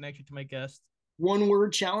have some connection to my guest. One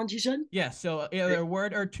word challenge, you said? Yeah. So either a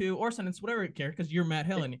word or two or sentence, whatever you care, because you're Matt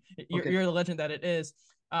Hill and you're the legend that it is.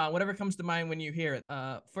 Whatever comes to mind when you hear it.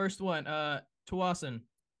 First one, Tawasin.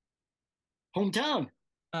 Hometown.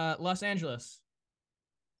 Los Angeles.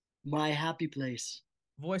 My happy place.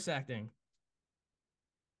 Voice acting.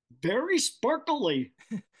 Very sparkly.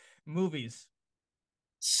 Movies.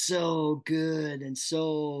 So good and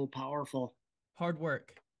so powerful. Hard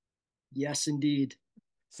work. Yes, indeed.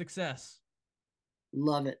 Success.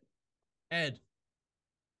 Love it. Ed.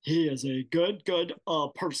 He is a good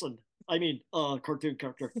person. I mean, cartoon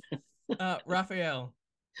character. Raphael.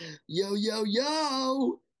 Yo, yo,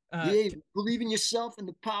 yo. Yeah, T- believe in yourself and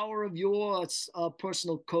the power of your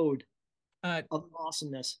personal code of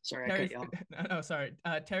awesomeness. Sorry, I Terry, cut you off. no, sorry.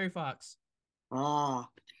 Terry Fox. Ah,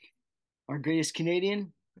 our greatest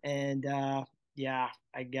Canadian. And yeah, yeah,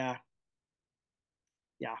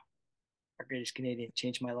 our greatest Canadian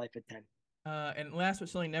changed my life at 10. And last but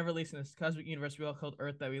certainly never least in this cosmic universe we all called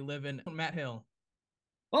Earth that we live in, Matt Hill.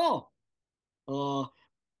 Oh,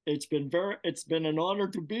 it's been an honor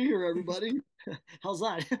to be here, everybody. How's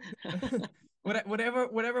that?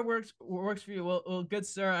 whatever works for you. Well, good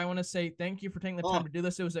sir, I want to say thank you for taking the time to do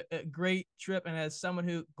this. It was a great trip, and as someone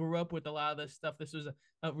who grew up with a lot of this stuff, this was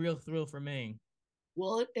a real thrill for me.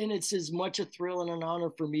 Well, and it's as much a thrill and an honor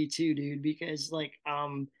for me too, dude, because like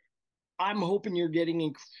I'm hoping you're getting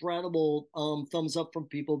incredible thumbs up from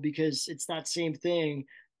people because it's that same thing.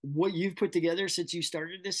 What you've put together since you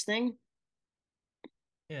started this thing.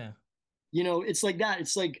 Yeah. You know, it's like that.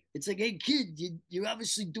 It's like, hey kid, you're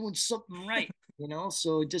obviously doing something right, you know?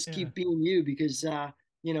 So just keep being you because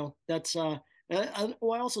you know, that's I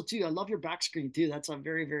also too, I love your back screen too. That's a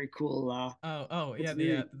very, very cool yeah,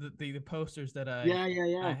 the posters that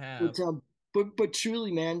I have. But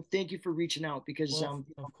truly, man, thank you for reaching out because of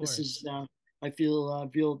course. this is I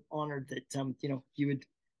feel honored that you know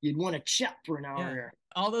you'd want to chat for an hour here.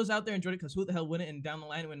 All those out there enjoyed it because who the hell wouldn't? And down the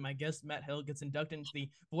line, when my guest Matt Hill gets inducted into the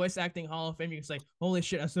Voice Acting Hall of Fame, you can say, "Holy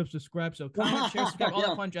shit, I subscribe!" So comment, share, subscribe, all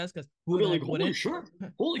that fun jazz. Because who the heck wouldn't?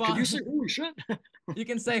 Holy shit! Could you say holy shit? You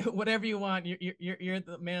can say whatever you want. You're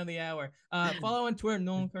the man of the hour. Follow on Twitter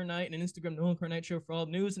Nolan Carnite and Instagram Nolan Carnite Show for all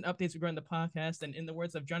news and updates regarding the podcast. And in the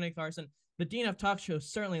words of Johnny Carson, the dean of talk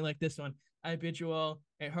shows certainly like this one. I bid you all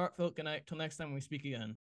a heartfelt good night. Till next time we speak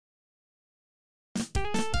again.